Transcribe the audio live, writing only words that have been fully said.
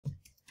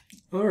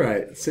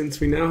Alright, since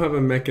we now have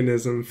a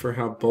mechanism for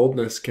how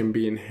boldness can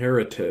be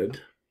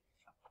inherited,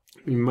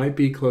 we might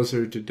be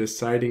closer to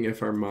deciding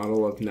if our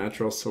model of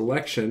natural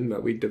selection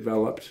that we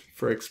developed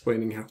for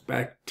explaining how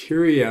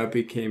bacteria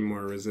became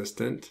more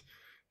resistant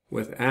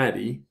with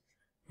Addy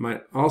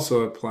might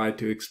also apply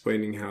to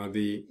explaining how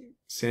the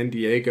San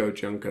Diego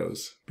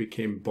juncos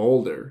became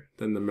bolder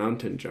than the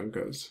mountain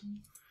juncos.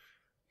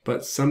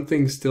 But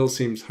something still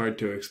seems hard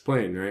to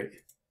explain, right?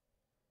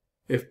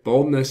 If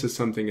boldness is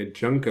something a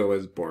junco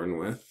is born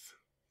with,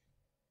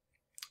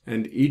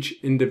 and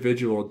each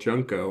individual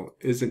junco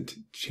isn't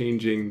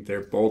changing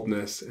their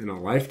boldness in a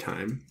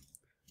lifetime,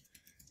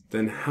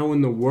 then how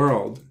in the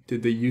world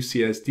did the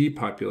UCSD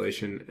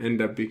population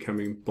end up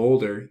becoming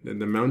bolder than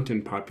the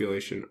mountain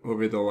population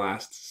over the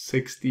last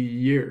 60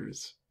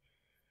 years?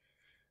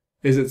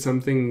 Is it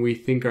something we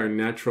think our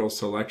natural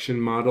selection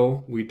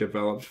model we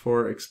developed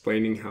for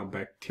explaining how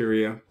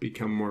bacteria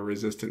become more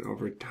resistant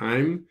over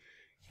time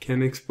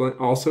can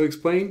also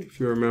explain? If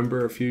you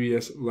remember a few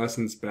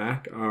lessons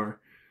back, our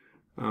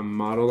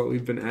model that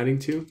we've been adding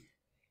to.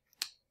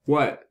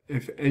 What,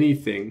 if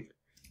anything,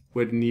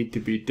 would need to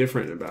be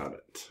different about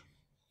it?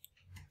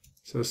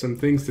 So some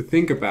things to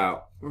think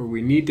about, or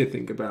we need to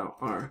think about,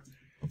 are: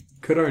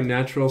 could our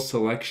natural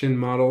selection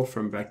model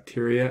from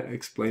bacteria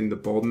explain the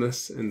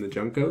boldness in the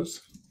juncos?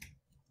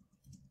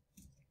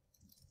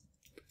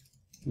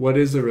 What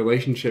is the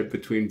relationship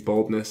between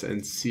boldness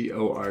and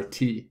CORT?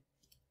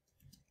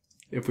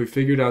 If we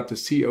figured out the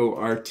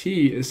CORT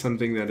is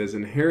something that is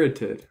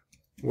inherited,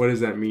 what does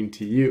that mean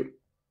to you?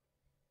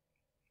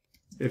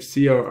 If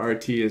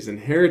CORT is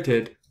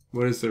inherited,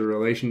 what is the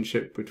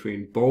relationship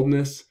between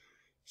boldness,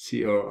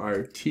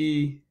 CORT,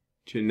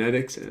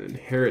 genetics, and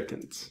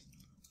inheritance?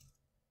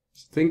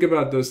 So think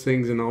about those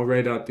things, and I'll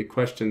write out the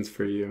questions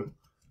for you,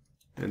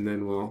 and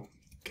then we'll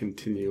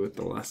continue with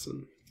the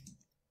lesson.